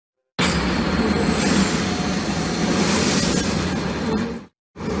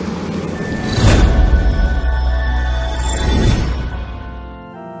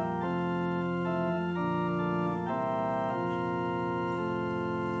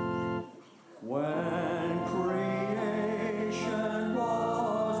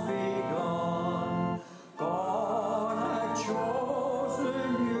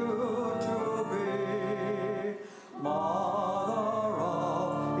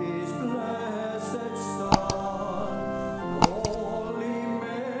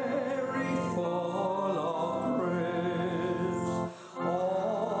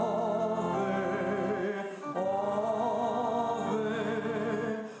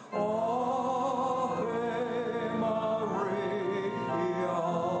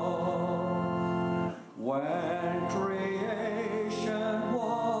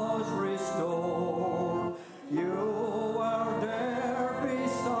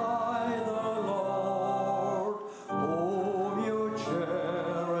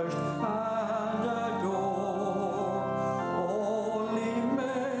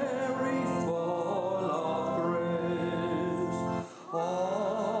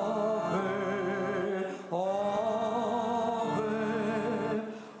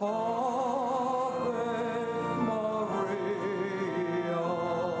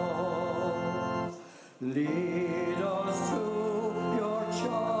Lead us to your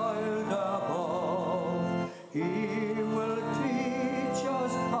child above. He will teach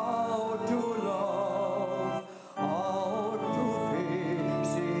us how to love, how to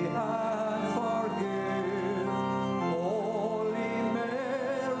pity and forgive. Holy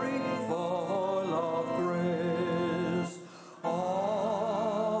Mary, full of grace.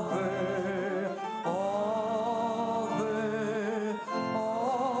 Ave, Ave,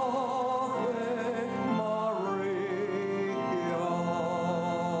 Ave Maria.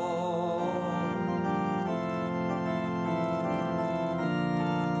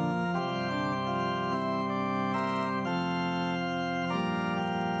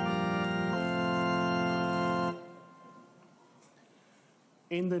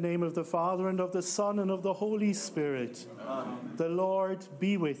 In the name of the Father, and of the Son, and of the Holy Spirit. Amen. The Lord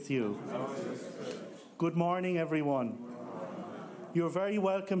be with you. Good morning, everyone. You're very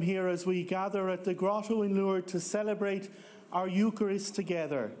welcome here as we gather at the grotto in Lourdes to celebrate our Eucharist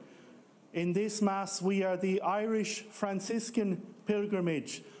together. In this Mass, we are the Irish Franciscan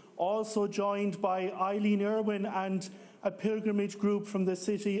Pilgrimage, also joined by Eileen Irwin and a pilgrimage group from the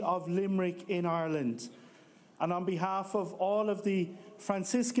city of Limerick in Ireland. And on behalf of all of the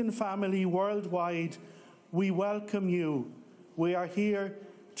Franciscan family worldwide, we welcome you. We are here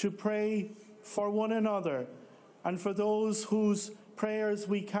to pray for one another and for those whose prayers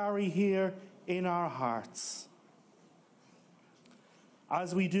we carry here in our hearts.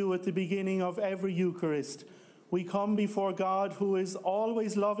 As we do at the beginning of every Eucharist, we come before God, who is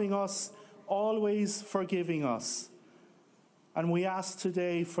always loving us, always forgiving us. And we ask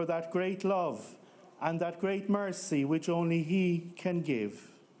today for that great love and that great mercy which only He can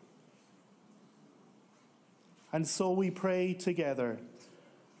give. And so we pray together.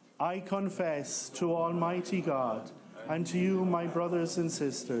 I confess to Almighty God and to you, my brothers and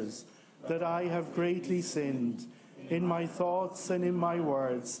sisters, that I have greatly sinned in my thoughts and in my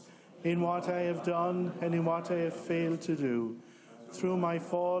words, in what I have done and in what I have failed to do, through my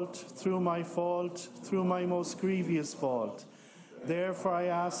most grievous fault. Therefore I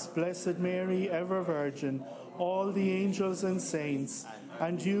ask Blessed Mary, ever Virgin, all the angels and saints,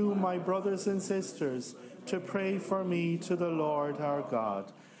 and you, my brothers and sisters, to pray for me to the Lord our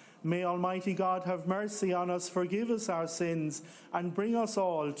God. May Almighty God have mercy on us, forgive us our sins, and bring us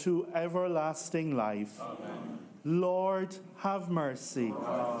all to everlasting life. Amen. Lord, have mercy.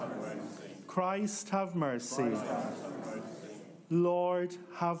 Christ, have mercy. Lord,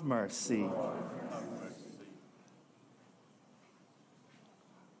 have mercy.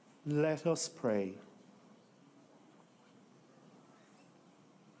 Let us pray.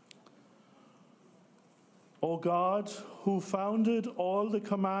 O God, who founded all the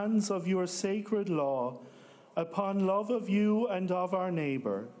commands of your sacred law upon love of you and of our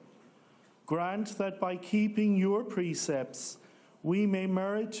neighbour, grant that by keeping your precepts we may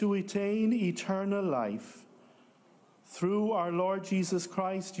merit to attain eternal life. Through our Lord Jesus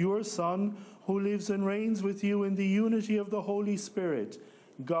Christ, your Son, who lives and reigns with you in the unity of the Holy Spirit,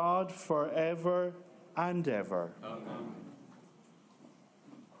 God forever and ever. Amen.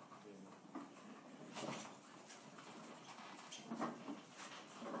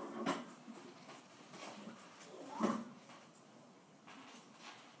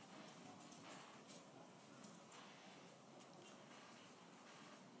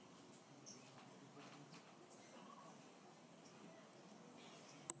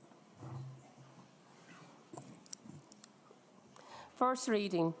 First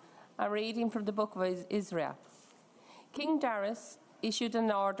reading, a reading from the book of Israel. King Darius issued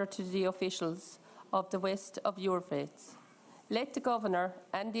an order to the officials of the west of Euphrates. Let the governor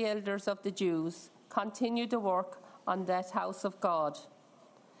and the elders of the Jews continue the work on that house of God.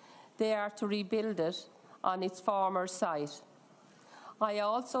 They are to rebuild it on its former site. I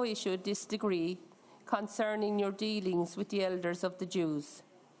also issued this decree concerning your dealings with the elders of the Jews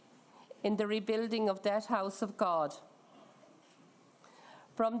in the rebuilding of that house of God.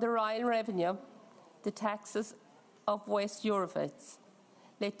 From the royal revenue, the taxes of West Euphrates,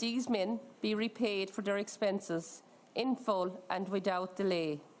 let these men be repaid for their expenses in full and without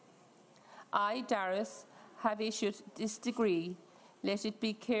delay. I, Darius, have issued this decree. Let it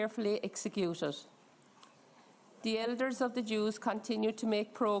be carefully executed. The elders of the Jews continue to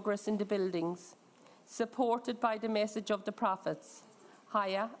make progress in the buildings, supported by the message of the prophets,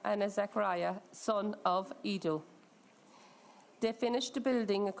 Haiah and Zechariah, son of Iddo. They finished the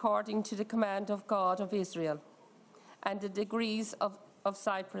building according to the command of God of Israel, and the degrees of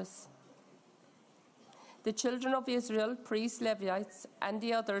Cyprus. The children of Israel, priests, Levites, and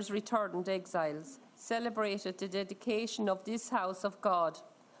the others returned exiles, celebrated the dedication of this house of God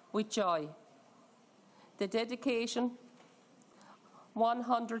with joy. The dedication,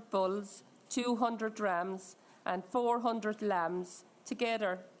 100 bulls, 200 rams, and 400 lambs,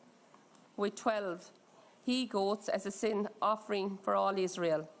 together with 12 he-goats as a sin offering for all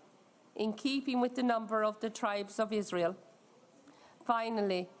Israel, in keeping with the number of the tribes of Israel.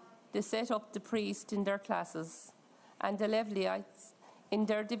 Finally, they set up the priests in their classes and the Levites in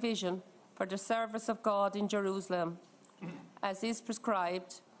their division for the service of God in Jerusalem, as is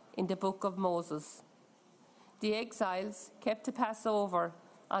prescribed in the book of Moses. The exiles kept the Passover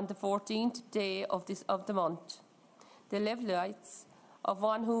on the 14th day of the month. The Levites, of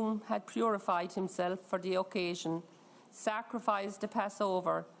one whom had purified himself for the occasion, sacrificed the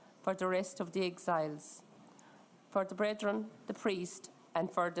Passover for the rest of the exiles, for the brethren, the priest, and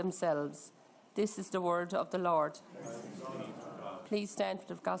for themselves. This is the word of the Lord. Please stand for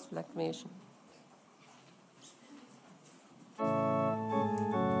the gospel acclamation.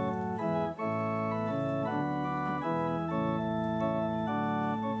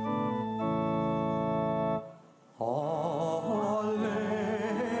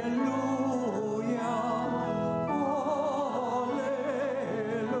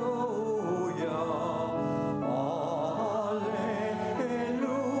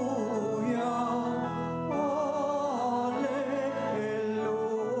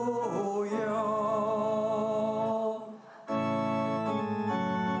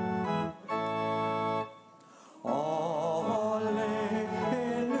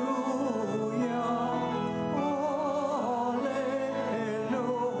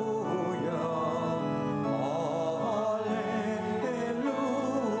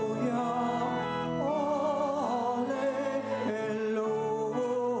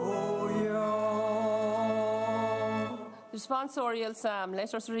 Responsorial Psalm,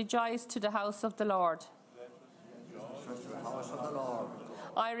 let us rejoice to the house of the Lord.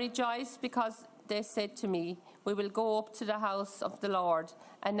 I rejoice because they said to me, we will go up to the house of the Lord,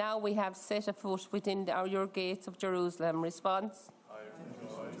 and now we have set a foot within your gates of Jerusalem. Response? I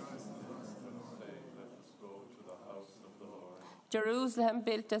rejoice and say, let us go to the house of the Lord. Jerusalem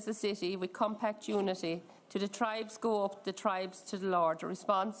built as a city with compact unity. To the tribes go up, the tribes to the Lord.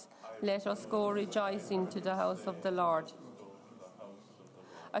 Response? Let us go rejoicing to the house of the Lord.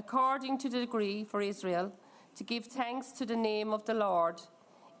 According to the decree for Israel, to give thanks to the name of the Lord,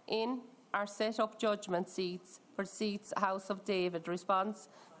 in are set up judgment seats for seats, house of David. Response,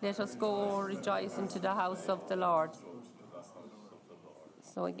 let us go rejoicing to the house of the Lord.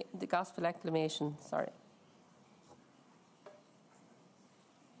 So again, the gospel acclamation, sorry.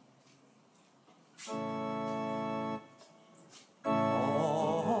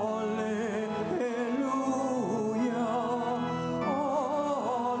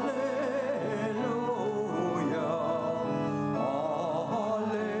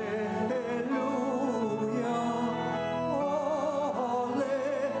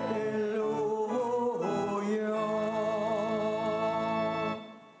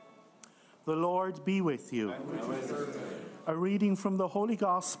 The Lord be with you. A reading from the Holy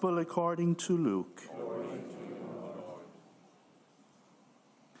Gospel according to Luke.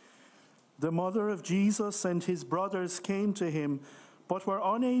 The mother of Jesus and his brothers came to him, but were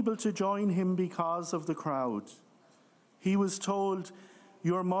unable to join him because of the crowd. He was told,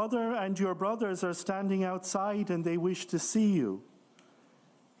 "Your mother and your brothers are standing outside and they wish to see you."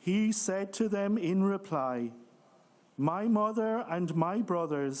 He said to them in reply, "My mother and my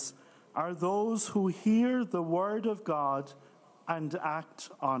brothers are those who hear the word of God and act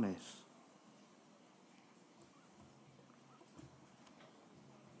on it."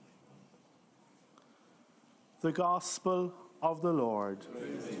 The Gospel of the Lord.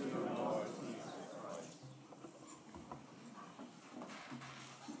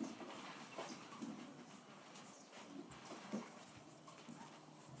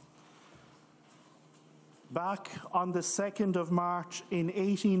 Back on the 2nd of March in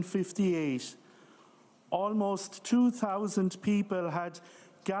 1858, almost 2,000 people had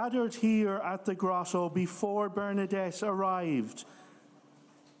gathered here at the grotto before Bernadette arrived.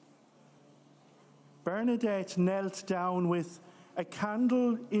 Bernadette knelt down with a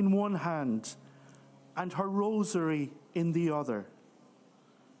candle in one hand and her rosary in the other,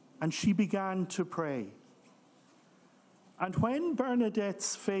 and she began to pray. And when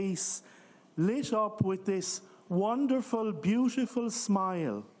Bernadette's face lit up with this wonderful, beautiful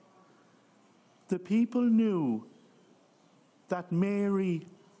smile, the people knew that Mary,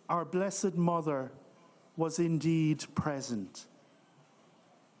 our Blessed Mother, was indeed present.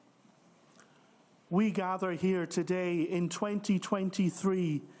 We gather here today in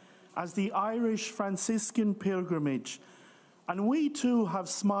 2023 as the Irish Franciscan Pilgrimage, and we too have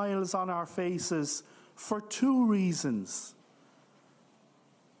smiles on our faces for two reasons.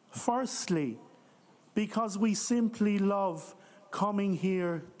 Firstly, because we simply love coming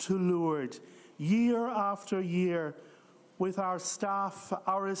here to Lourdes year after year with our staff,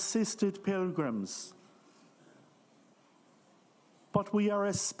 our assisted pilgrims. But we are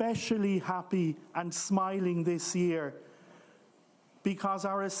especially happy and smiling this year because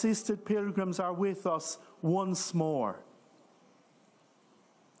our assisted pilgrims are with us once more.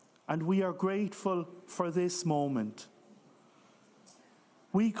 And we are grateful for this moment.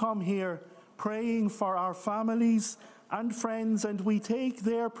 We come here praying for our families and friends, and we take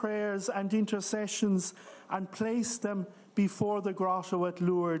their prayers and intercessions and place them before the grotto at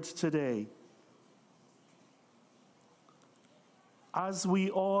Lourdes today. As we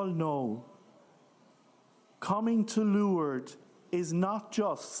all know, coming to Lourdes is not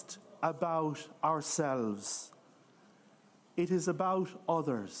just about ourselves. It is about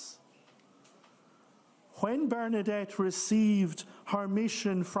others. When Bernadette received her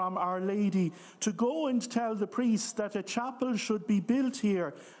mission from Our Lady to go and tell the priests that a chapel should be built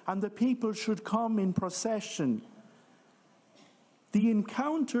here and the people should come in procession, the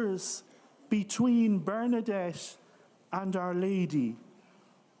encounters between Bernadette and Our Lady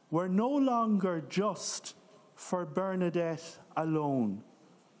were no longer just for Bernadette alone.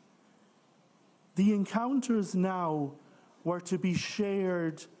 The encounters now were to be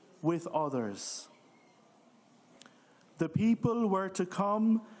shared with others. The people were to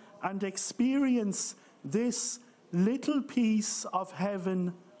come and experience this little piece of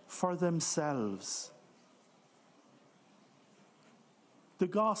heaven for themselves. The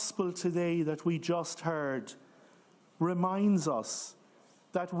gospel today that we just heard reminds us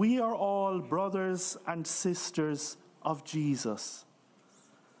that we are all brothers and sisters of Jesus.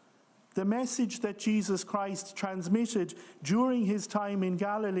 The message that Jesus Christ transmitted during his time in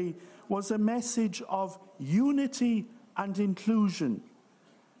Galilee was a message of unity and inclusion,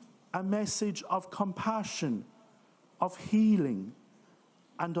 a message of compassion, of healing,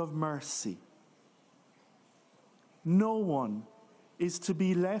 and of mercy. No one is to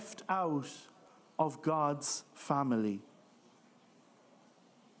be left out of God's family.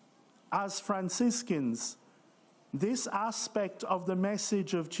 As Franciscans, this aspect of the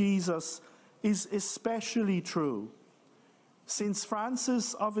message of Jesus is especially true, since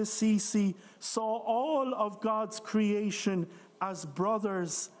Francis of Assisi saw all of God's creation as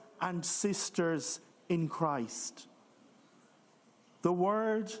brothers and sisters in Christ. The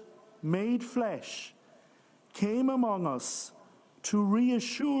Word made flesh came among us to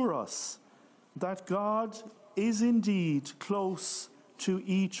reassure us that God is indeed close to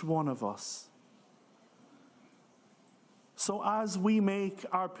each one of us. So as we make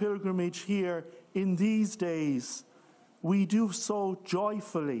our pilgrimage here in these days, we do so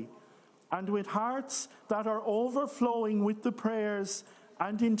joyfully and with hearts that are overflowing with the prayers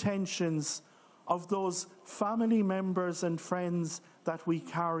and intentions of those family members and friends that we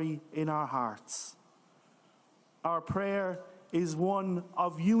carry in our hearts. Our prayer is one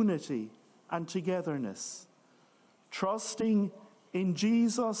of unity and togetherness, trusting in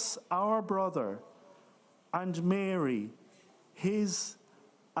Jesus, our brother, and Mary, his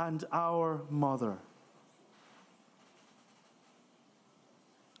and our mother.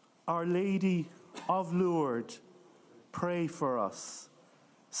 Our Lady of Lourdes, pray for us.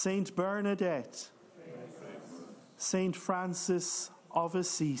 Saint Bernadette, Saint Francis of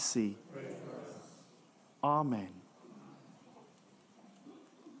Assisi, Amen.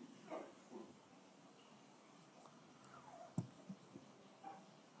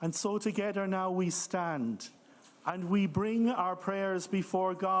 And so together now we stand and we bring our prayers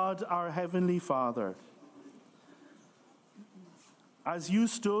before God, our Heavenly Father. As you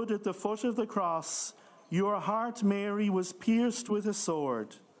stood at the foot of the cross, your heart, Mary, was pierced with a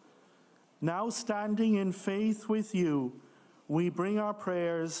sword. Now standing in faith with you, we bring our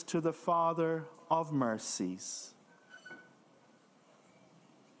prayers to the Father of mercies.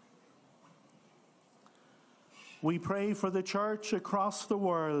 We pray for the Church across the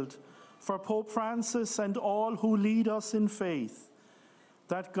world, for Pope Francis and all who lead us in faith,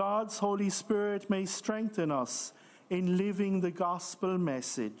 that God's Holy Spirit may strengthen us in living the gospel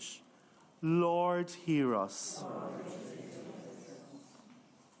message. Lord, hear us.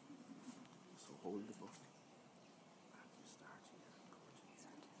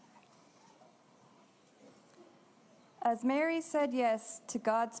 As Mary said yes to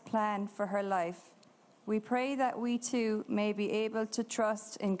God's plan for her life, We pray that we too may be able to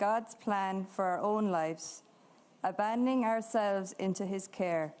trust in God's plan for our own lives, abandoning ourselves into his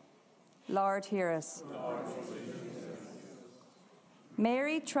care. Lord, hear us.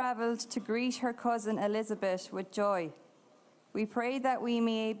 Mary travelled to greet her cousin Elizabeth with joy. We pray that we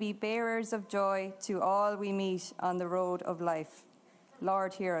may be bearers of joy to all we meet on the road of life.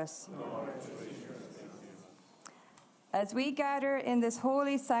 Lord, hear us. As we gather in this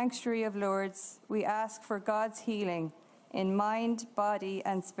holy sanctuary of Lourdes, we ask for God's healing in mind, body,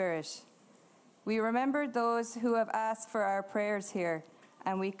 and spirit. We remember those who have asked for our prayers here,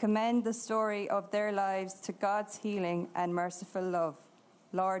 and we commend the story of their lives to God's healing and merciful love.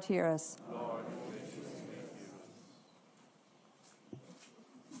 Lord, hear us. Lord,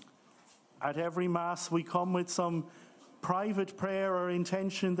 at every Mass, we come with some private prayer or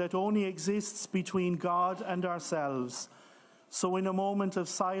intention that only exists between God and ourselves. So in a moment of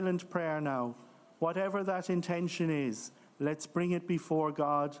silent prayer now, whatever that intention is, let's bring it before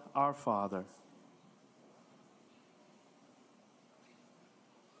God, our Father.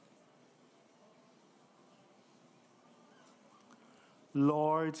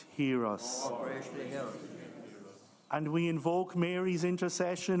 Lord, hear us. Oh, graciously hear us. And we invoke Mary's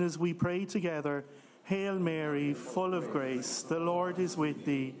intercession as we pray together. Hail Mary, full of grace, the Lord is with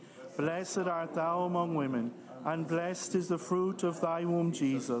thee. Blessed art thou among women, and blessed is the fruit of thy womb,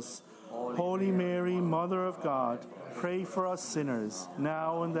 Jesus. Holy Mary, Mother of God, pray for us sinners,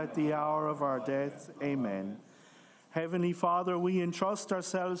 now and at the hour of our death. Amen. Heavenly Father, we entrust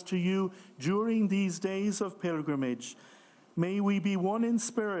ourselves to you during these days of pilgrimage. May we be one in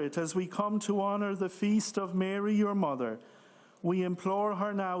spirit as we come to honor the feast of Mary, your mother. We implore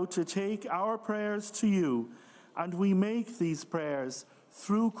her now to take our prayers to you, and we make these prayers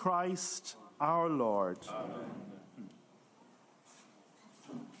through Christ our Lord. Amen.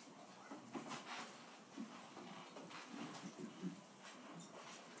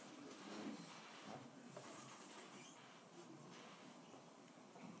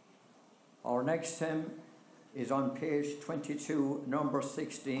 Our next hymn is on page 22, number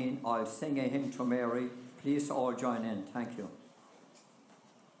 16. I'll sing a hymn to Mary. Please all join in. Thank you.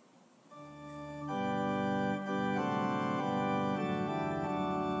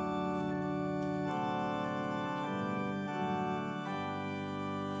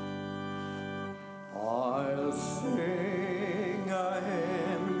 I'll sing a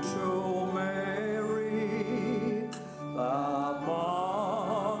hymn to Mary, the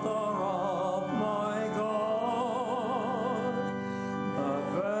Mother of my God, the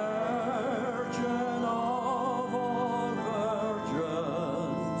Virgin of all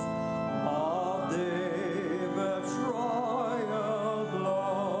virgins, of David's royal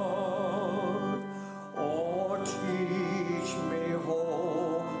blood. Oh, teach me,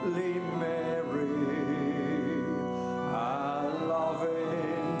 Holy Mary, a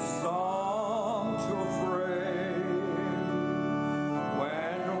loving song to frame,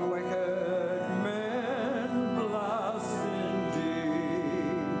 when wicked men blast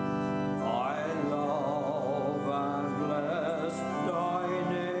indeed thy love and bless thy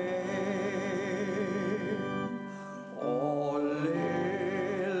name. O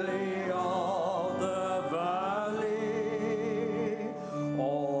lily of the valley, O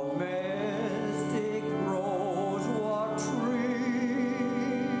mystic rose, what tree,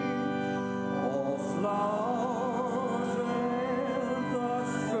 O flowers the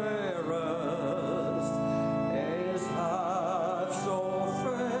fairest, is half so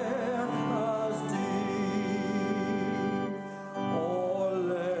fair as thee. Oh,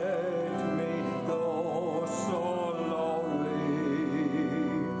 let me, though so lowly,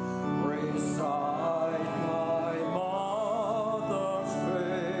 recite my mother's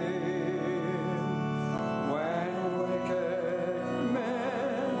fame, when wicked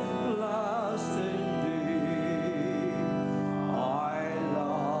men blast indeed I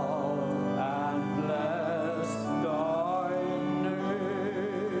love and bless thy name.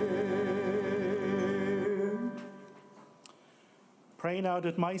 Pray now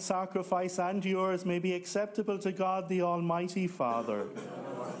that my sacrifice and yours may be acceptable to God, the Almighty Father.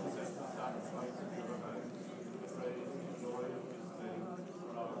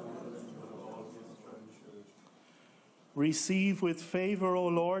 Receive with favor, O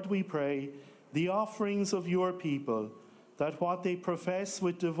Lord, we pray, the offerings of your people, that what they profess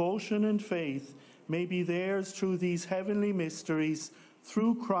with devotion and faith may be theirs through these heavenly mysteries,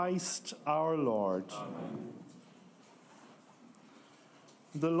 through Christ our Lord. Amen.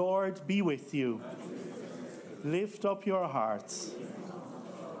 The Lord be with you. Lift up your hearts.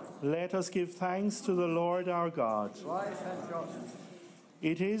 Let us give thanks to the Lord our God. Right and just.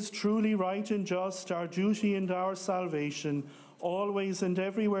 It is truly right and just, our duty and our salvation, always and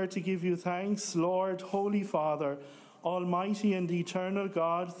everywhere to give you thanks, Lord, Holy Father, Almighty and eternal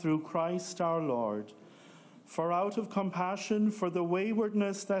God, through Christ our Lord. For out of compassion for the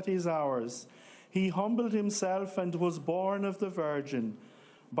waywardness that is ours, he humbled himself and was born of the Virgin.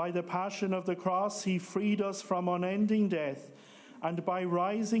 By the passion of the cross, he freed us from unending death, and by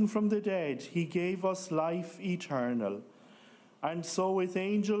rising from the dead, he gave us life eternal. And so with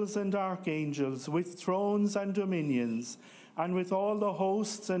angels and archangels, with thrones and dominions, and with all the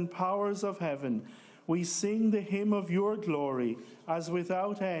hosts and powers of heaven, we sing the hymn of your glory, as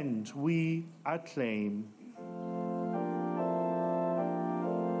without end we acclaim.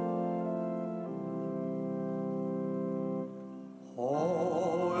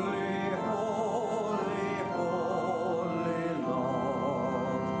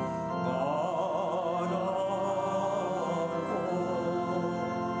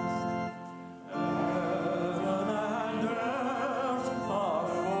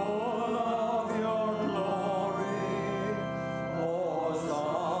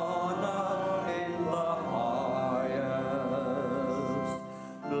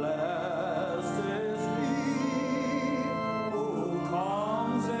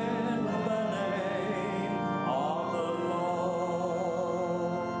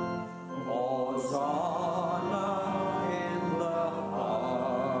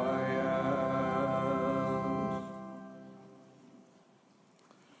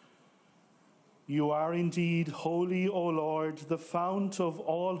 You are indeed holy, O Lord, the fount of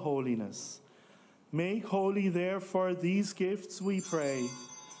all holiness. Make holy, therefore, these gifts, we pray,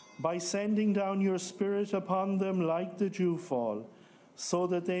 by sending down your Spirit upon them like the dewfall, so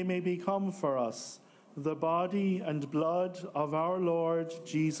that they may become for us the body and blood of our Lord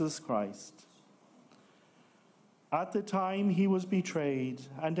Jesus Christ. At the time he was betrayed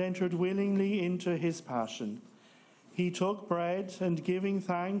and entered willingly into his passion, he took bread and, giving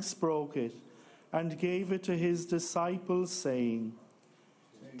thanks, broke it, and gave it to his disciples, saying,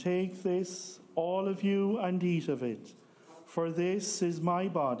 "Take this, all of you, and eat of it, for this is my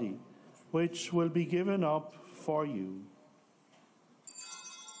body, which will be given up for you."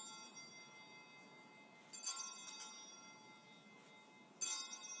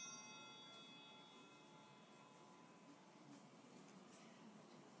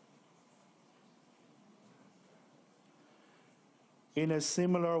 In a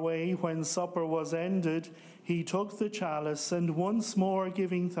similar way, when supper was ended, he took the chalice, and once more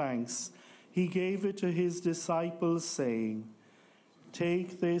giving thanks, he gave it to his disciples, saying,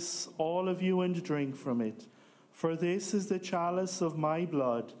 "Take this, all of you, and drink from it, for this is the chalice of my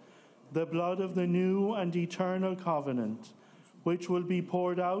blood, the blood of the new and eternal covenant, which will be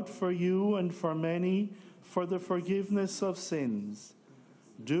poured out for you and for many for the forgiveness of sins.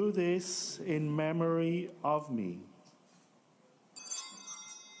 Do this in memory of me."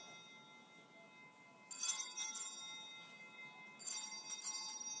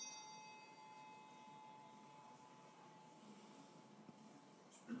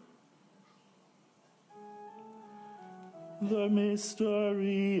 The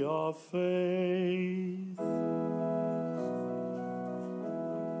mystery of faith.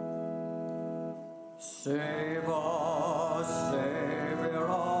 Save us, Saviour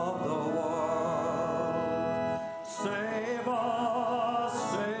of the world. Save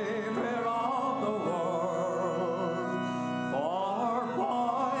us, Saviour of the world. For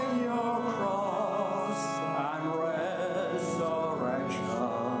by your cross and resurrection,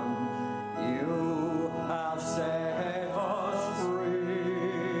 you have set us free.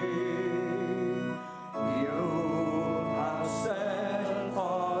 You have set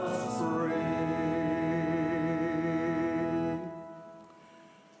us free.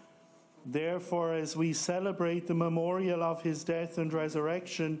 Therefore, as we celebrate the memorial of his death and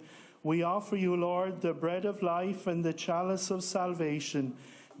resurrection, we offer you, Lord, the bread of life and the chalice of salvation,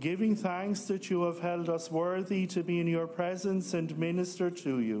 giving thanks that you have held us worthy to be in your presence and minister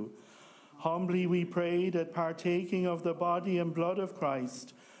to you. Humbly we pray that, partaking of the body and blood of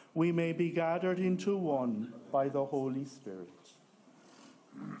Christ, we may be gathered into one by the Holy Spirit.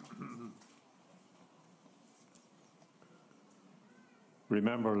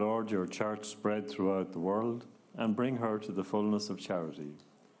 Remember, Lord, your church spread throughout the world, and bring her to the fullness of charity,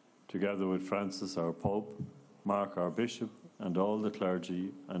 together with Francis our Pope, Mark our Bishop, and all the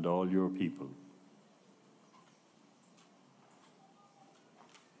clergy and all your people.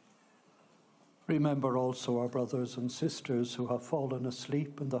 Remember also our brothers and sisters who have fallen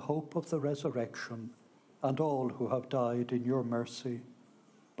asleep in the hope of the resurrection, and all who have died in your mercy.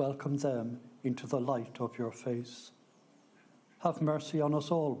 Welcome them into the light of your face. Have mercy on us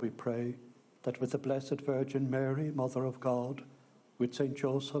all, we pray, that with the Blessed Virgin Mary, Mother of God, with St.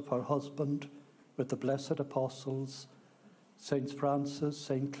 Joseph, her husband, with the blessed apostles, Saints Francis,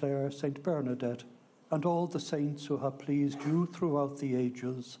 St. Clare, St. Bernadette, and all the saints who have pleased you throughout the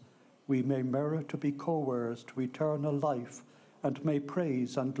ages, we may merit to be co-heirs to eternal life, and may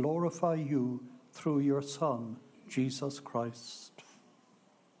praise and glorify you through your Son, Jesus Christ.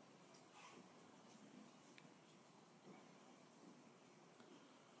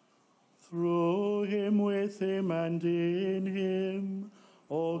 Through him, with him, and in him,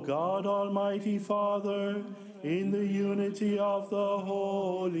 O God, Almighty Father, in the unity of the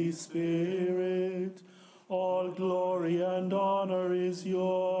Holy Spirit, all glory and honor is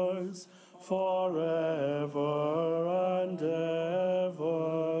yours forever and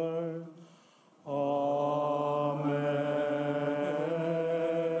ever. Amen.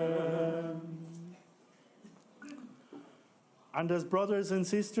 And as brothers and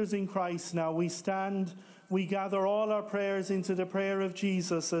sisters in Christ now we stand, we gather all our prayers into the prayer of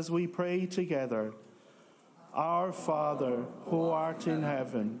Jesus as we pray together. Our Father, who art in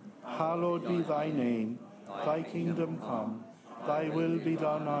heaven, hallowed be thy name. Thy kingdom come, thy will be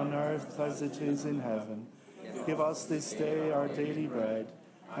done on earth as it is in heaven. Give us this day our daily bread,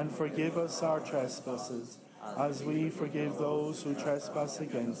 and forgive us our trespasses, as we forgive those who trespass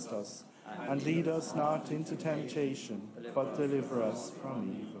against us. And lead us not into temptation, but deliver us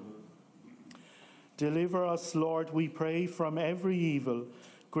from evil. Deliver us, Lord, we pray, from every evil.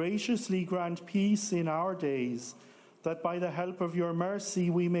 Graciously grant peace in our days, that by the help of your mercy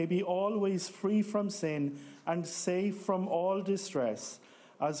we may be always free from sin and safe from all distress,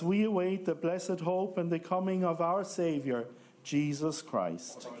 as we await the blessed hope and the coming of our Saviour, Jesus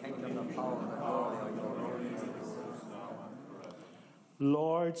Christ.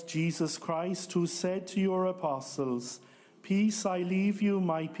 Lord Jesus Christ, who said to your apostles, "Peace I leave you,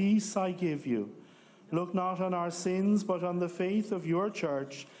 my peace I give you," look not on our sins, but on the faith of your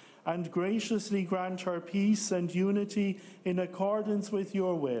Church, and graciously grant her peace and unity in accordance with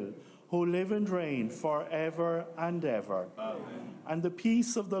your will, who live and reign forever and ever. Amen. And the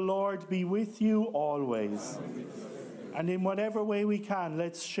peace of the Lord be with you always. And in whatever way we can,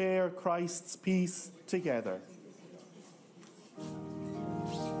 let's share Christ's peace together.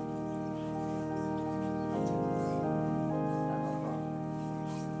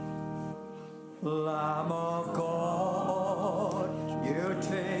 Lamb of God, you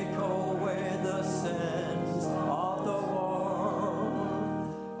take away the sins of the world.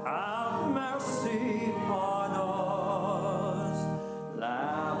 Have mercy on us.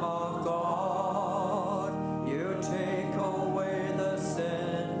 Lamb of God, you take away the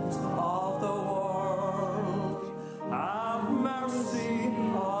sins of the world. Have mercy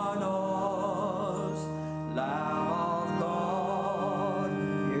on us. Lamb of God,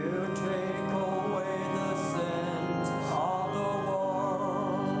 you take away the sins of the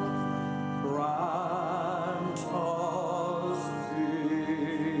world. Grant us peace.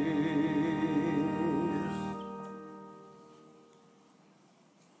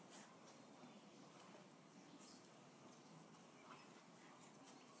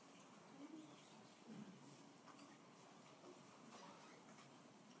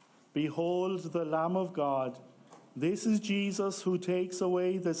 Behold the Lamb of God. This is Jesus who takes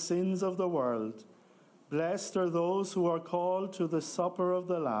away the sins of the world. Blessed are those who are called to the supper of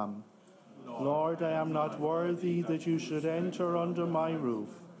the Lamb. Lord, I am not worthy that you should enter under my roof,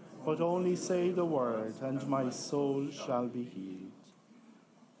 but only say the word, and my soul shall be healed.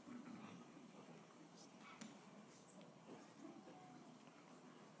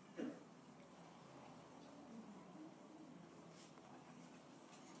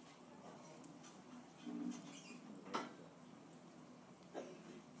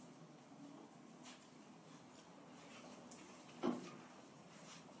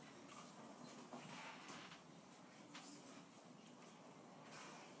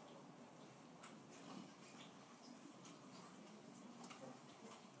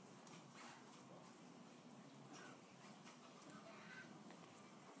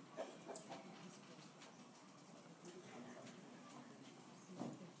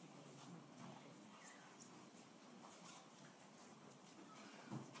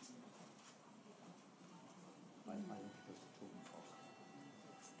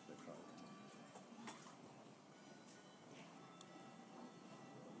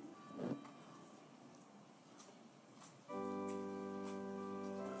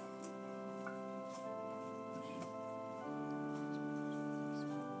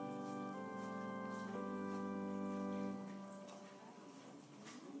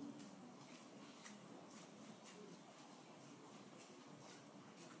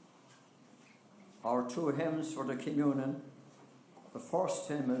 Our two hymns for the communion. The first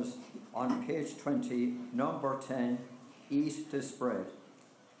hymn is on page 20, number 10, Eat This Bread.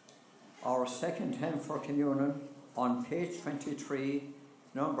 Our second hymn for communion on page 23,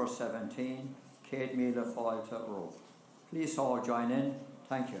 number 17, Céad Míle Fáilte Ró. Please all join in.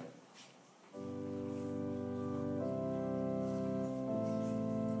 Thank you.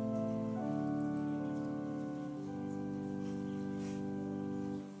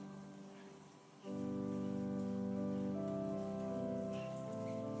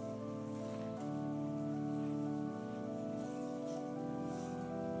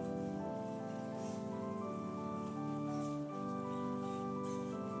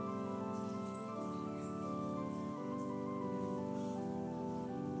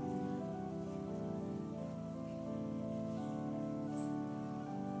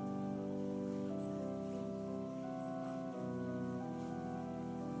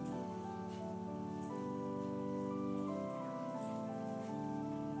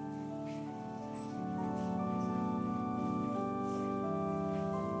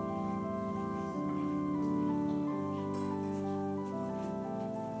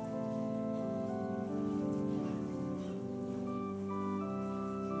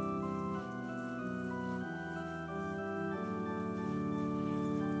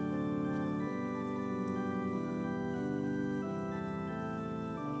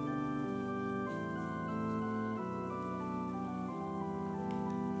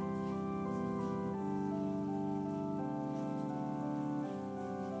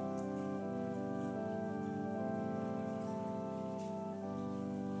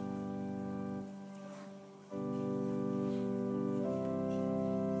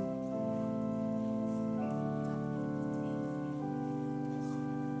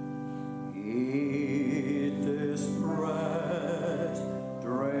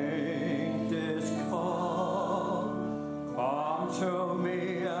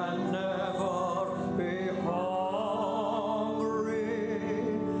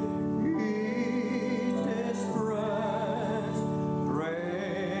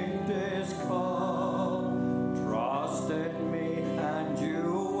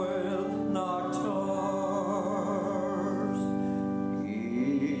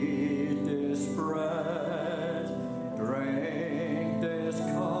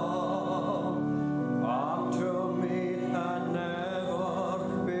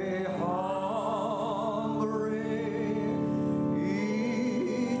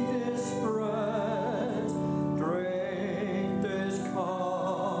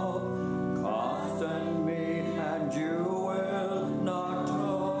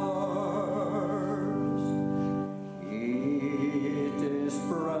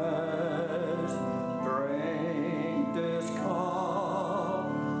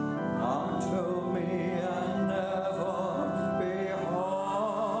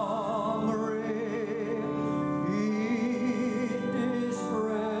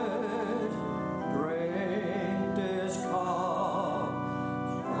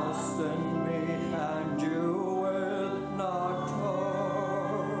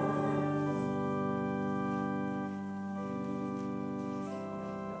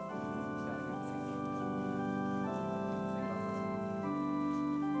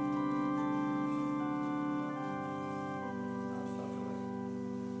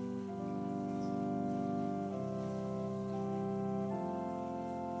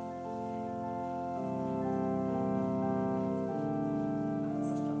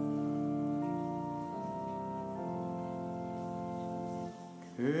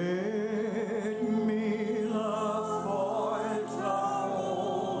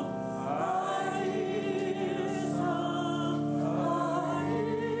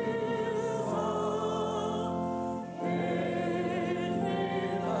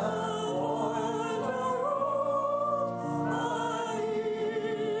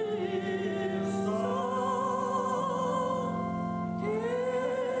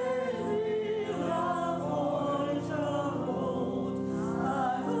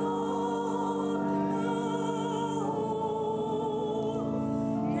 Oh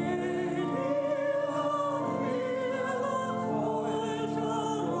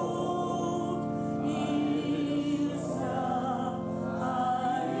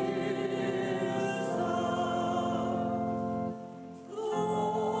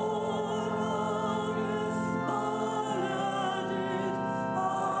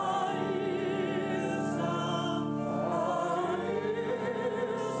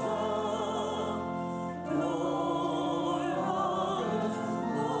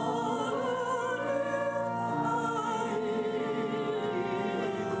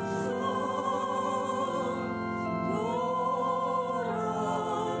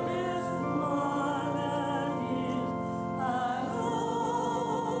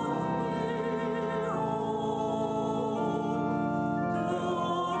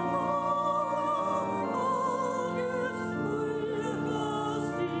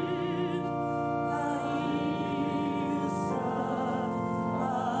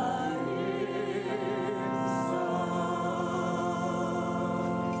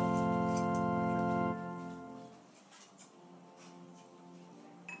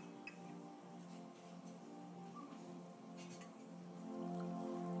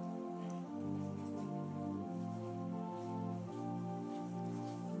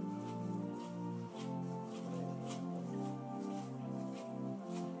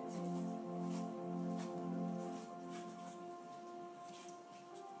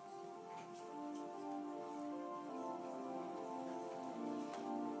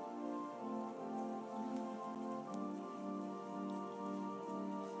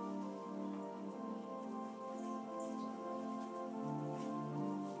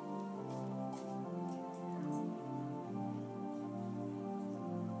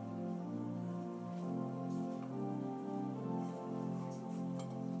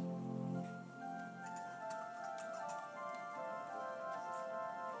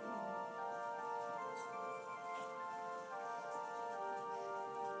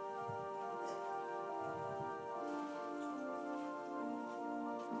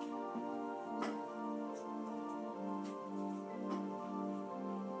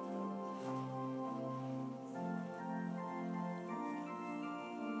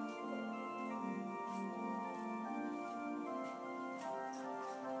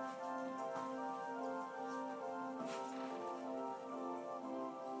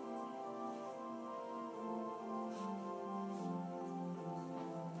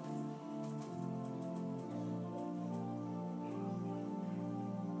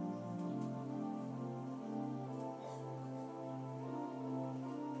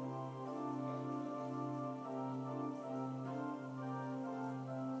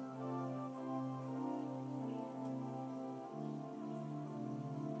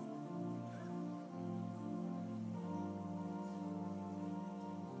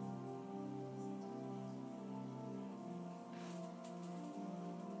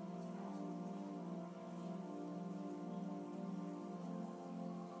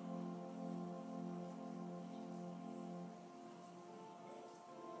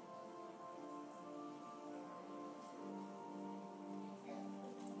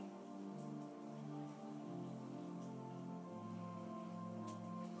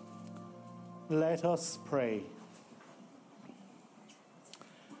Let us pray.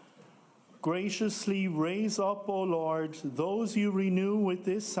 Graciously raise up, O Lord, those you renew with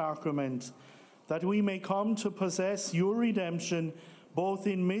this sacrament, that we may come to possess your redemption, both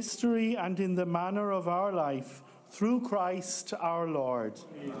in mystery and in the manner of our life, through Christ our Lord.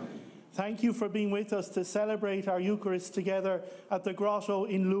 Amen. Thank you for being with us to celebrate our Eucharist together at the grotto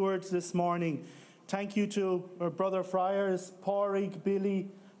in Lourdes this morning. Thank you to our brother friars, Pádraig, Billy,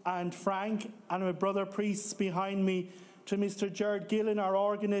 and Frank, and my brother priests behind me, to Mr. Gerard Gillen, our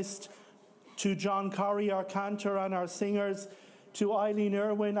organist, to John Corrie, our cantor, and our singers, to Eileen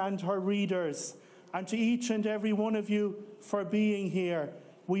Irwin and her readers, and to each and every one of you for being here.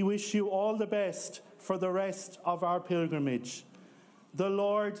 We wish you all the best for the rest of our pilgrimage. The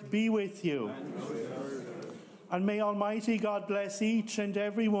Lord be with you. And may Almighty God bless each and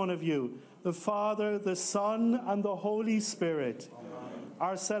every one of you, the Father, the Son, and the Holy Spirit.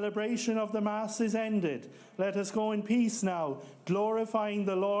 Our celebration of the Mass is ended. Let us go in peace now, glorifying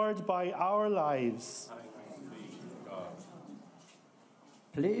the Lord by our lives.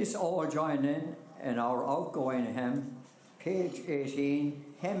 Please all join in our outgoing hymn, page 18,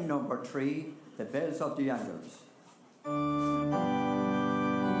 hymn number 3, The Bells of the Angels.